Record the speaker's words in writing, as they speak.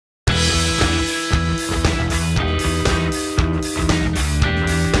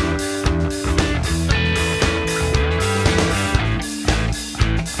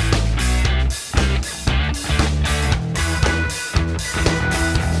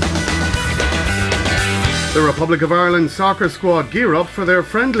The Republic of Ireland soccer squad gear up for their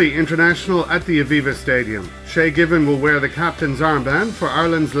friendly international at the Aviva Stadium. Shay Given will wear the captain's armband for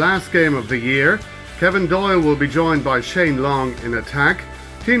Ireland's last game of the year. Kevin Doyle will be joined by Shane Long in attack.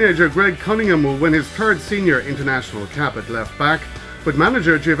 Teenager Greg Cunningham will win his third senior international cap at left back, with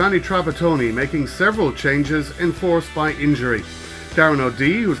manager Giovanni Trapattoni making several changes enforced by injury. Darren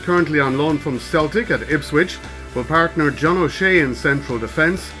O'Dea, who's currently on loan from Celtic at Ipswich, will partner John O'Shea in central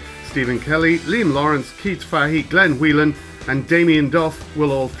defence. Stephen Kelly, Liam Lawrence, Keith Fahey, Glenn Whelan and Damien Duff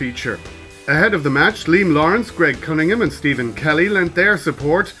will all feature. Ahead of the match, Liam Lawrence, Greg Cunningham and Stephen Kelly lent their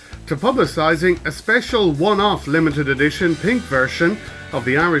support to publicising a special one-off limited edition pink version of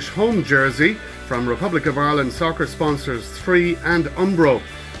the Irish home jersey from Republic of Ireland soccer sponsors Three and Umbro.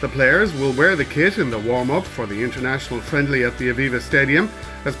 The players will wear the kit in the warm-up for the international friendly at the Aviva Stadium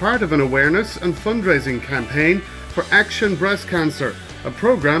as part of an awareness and fundraising campaign for Action Breast Cancer, a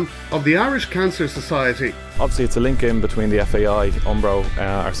programme of the Irish Cancer Society. Obviously it's a link in between the FAI, Umbro,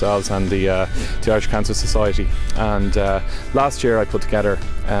 ourselves and the Irish Cancer Society, and last year I put together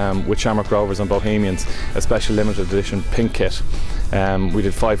with Shamrock Rovers and Bohemians a special limited edition pink kit. We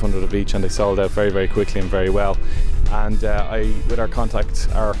did 500 of each and they sold out very, very quickly and very well. And with our contract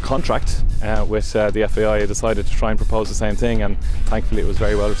with the FAI, I decided to try and propose the same thing, and thankfully it was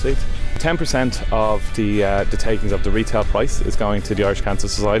very well received. 10% of the takings of the retail price is going to the Irish Cancer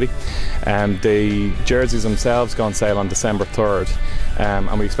Society. The jerseys themselves go on sale on December 3rd,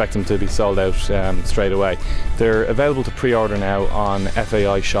 and we expect them to be sold out straight away. They're available to pre-order now on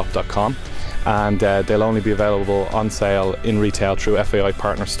faishop.com. and they'll only be available on sale in retail through FAI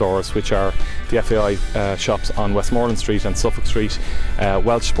partner stores, which are the FAI shops on Westmoreland Street and Suffolk Street,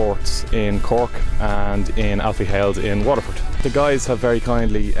 Welsh Sports in Cork and in Alfie Hales in Waterford. The guys have very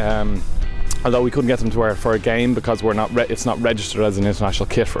kindly, although we couldn't get them to wear it for a game because it's not registered as an international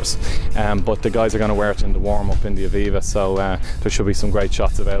kit for us, but the guys are going to wear it in the warm-up in the Aviva, so there should be some great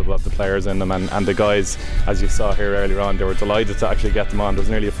shots available of the players in them, and the guys, as you saw here earlier on, they were delighted to actually get them on. There was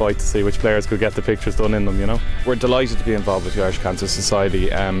nearly a fight to see which players could get the pictures done in them, you know. We're delighted to be involved with the Irish Cancer Society.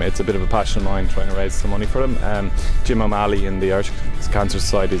 It's a bit of a passion of mine trying to raise some money for them. Jim O'Malley in the Irish Cancer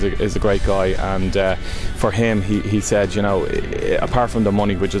Society is a great guy, and for him, he said, you know, apart from the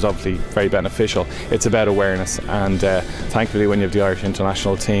money, which is obviously very beneficial, it's about awareness, and thankfully when you have the Irish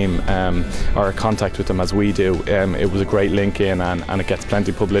international team or contact with them as we do, it was a great link in, and it gets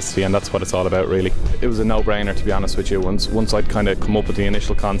plenty of publicity, and that's what it's all about really. It was a no-brainer, to be honest with you. Once I'd kind of come up with the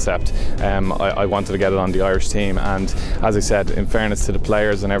initial concept, I wanted to get it on the Irish team, and as I said, in fairness to the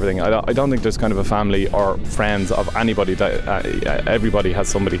players and everything, I don't think there's kind of a family or friends of anybody that everybody has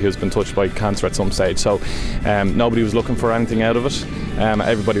somebody who's been touched by cancer at some stage, so nobody was looking for anything out of it.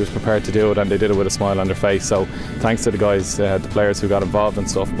 Everybody was prepared to do it, and they did it with a smile on their face, so thanks to the guys, the players who got involved and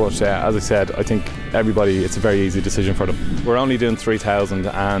stuff, but as I said, I think everybody, it's a very easy decision for them. We're only doing 3,000,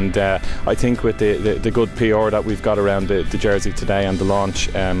 and I think with the good PR that we've got around the jersey today and the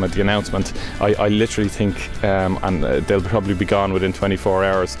launch and the announcement, I literally think and they'll probably be gone within 24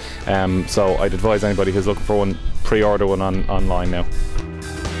 hours, so I'd advise anybody who's looking for one, pre-order one online now.